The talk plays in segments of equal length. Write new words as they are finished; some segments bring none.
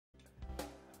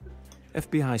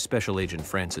FBI Special Agent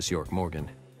Francis York Morgan.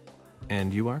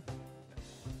 And you are?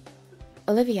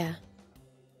 Olivia.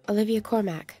 Olivia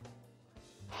Cormack.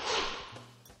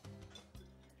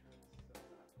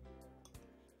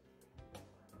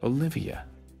 Olivia.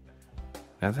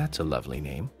 Now that's a lovely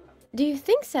name. Do you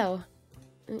think so?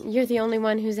 You're the only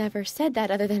one who's ever said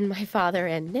that other than my father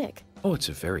and Nick. Oh, it's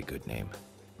a very good name.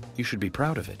 You should be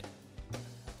proud of it.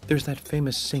 There's that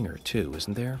famous singer, too,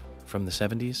 isn't there? From the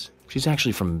 70s? She's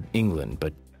actually from England,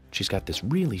 but she's got this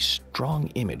really strong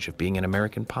image of being an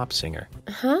American pop singer.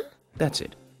 Huh? That's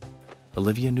it.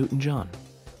 Olivia Newton-John.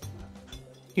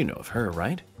 You know of her,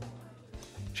 right?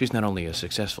 She's not only a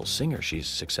successful singer, she's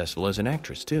successful as an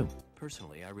actress, too.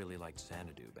 Personally, I really liked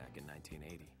Xanadu back in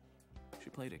 1980. She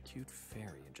played a cute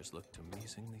fairy and just looked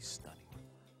amazingly stunning.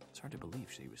 It's hard to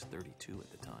believe she was 32 at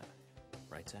the time.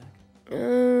 Right, Zach?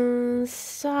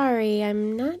 Sorry,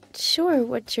 I'm not sure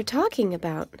what you're talking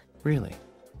about. Really?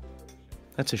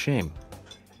 That's a shame.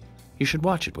 You should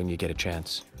watch it when you get a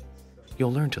chance.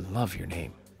 You'll learn to love your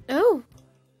name. Oh,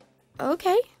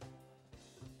 okay.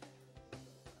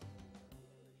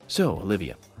 So,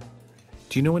 Olivia,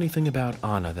 do you know anything about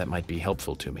Anna that might be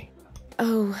helpful to me?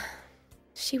 Oh,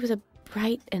 she was a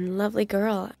bright and lovely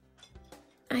girl.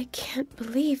 I can't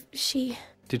believe she...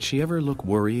 Did she ever look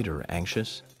worried or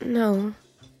anxious? No,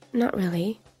 not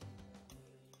really.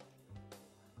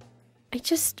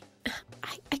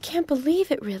 I can't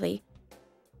believe it, really.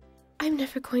 I'm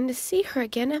never going to see her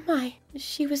again, am I?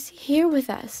 She was here with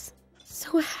us,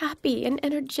 so happy and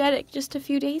energetic just a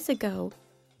few days ago.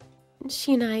 And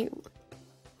she and I,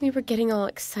 we were getting all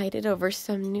excited over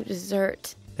some new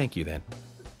dessert. Thank you, then.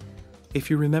 If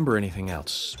you remember anything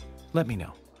else, let me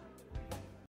know.